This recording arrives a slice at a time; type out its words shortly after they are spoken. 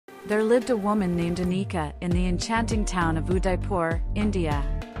there lived a woman named Anika in the enchanting town of Udaipur, India.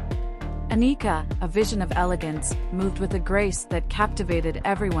 Anika, a vision of elegance, moved with a grace that captivated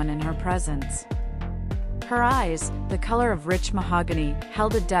everyone in her presence. Her eyes, the color of rich mahogany,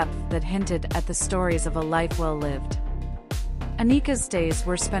 held a depth that hinted at the stories of a life well lived. Anika's days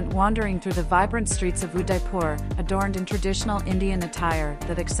were spent wandering through the vibrant streets of Udaipur, adorned in traditional Indian attire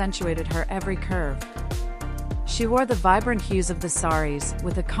that accentuated her every curve. She wore the vibrant hues of the saris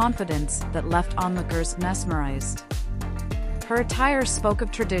with a confidence that left onlookers mesmerized. Her attire spoke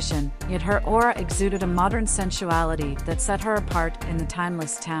of tradition, yet her aura exuded a modern sensuality that set her apart in the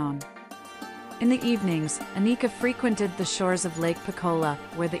timeless town. In the evenings, Anika frequented the shores of Lake Picola,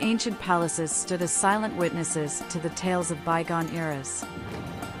 where the ancient palaces stood as silent witnesses to the tales of bygone eras.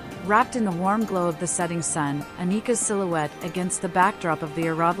 Wrapped in the warm glow of the setting sun, Anika's silhouette against the backdrop of the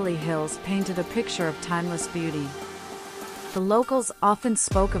Aravalli Hills painted a picture of timeless beauty. The locals often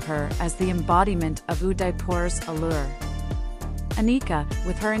spoke of her as the embodiment of Udaipur's allure. Anika,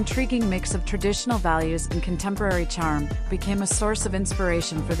 with her intriguing mix of traditional values and contemporary charm, became a source of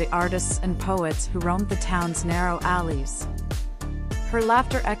inspiration for the artists and poets who roamed the town's narrow alleys. Her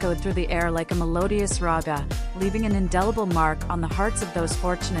laughter echoed through the air like a melodious raga, leaving an indelible mark on the hearts of those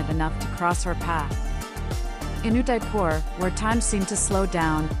fortunate enough to cross her path. In Udaipur, where time seemed to slow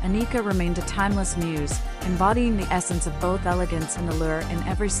down, Anika remained a timeless muse, embodying the essence of both elegance and allure in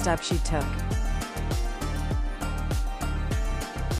every step she took.